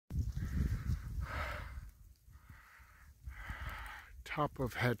top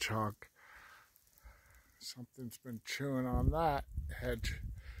of Hedgehog. Something's been chewing on that hedge,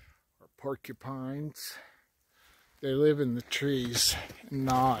 or porcupines. They live in the trees and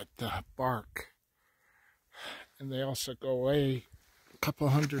gnaw at the bark. And they also go away a couple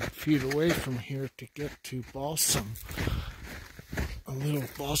 100 feet away from here to get to balsam, a little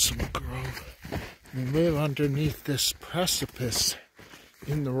balsam grove. They live underneath this precipice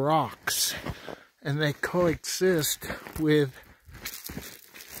in the rocks, and they coexist with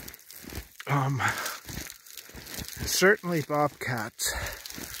certainly bobcats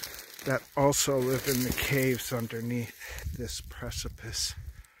that also live in the caves underneath this precipice.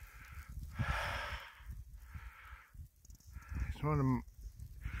 It's one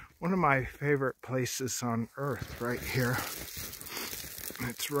of my favorite places on earth right here.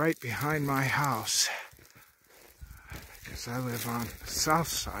 It's right behind my house because I live on the south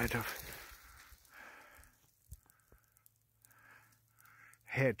side of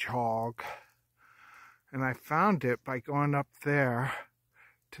Hedgehog, and I found it by going up there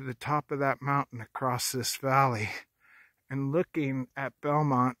to the top of that mountain across this valley and looking at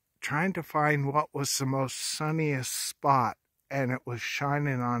Belmont, trying to find what was the most sunniest spot, and it was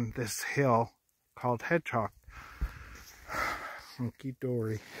shining on this hill called Hedgehog. Hunky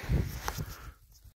dory.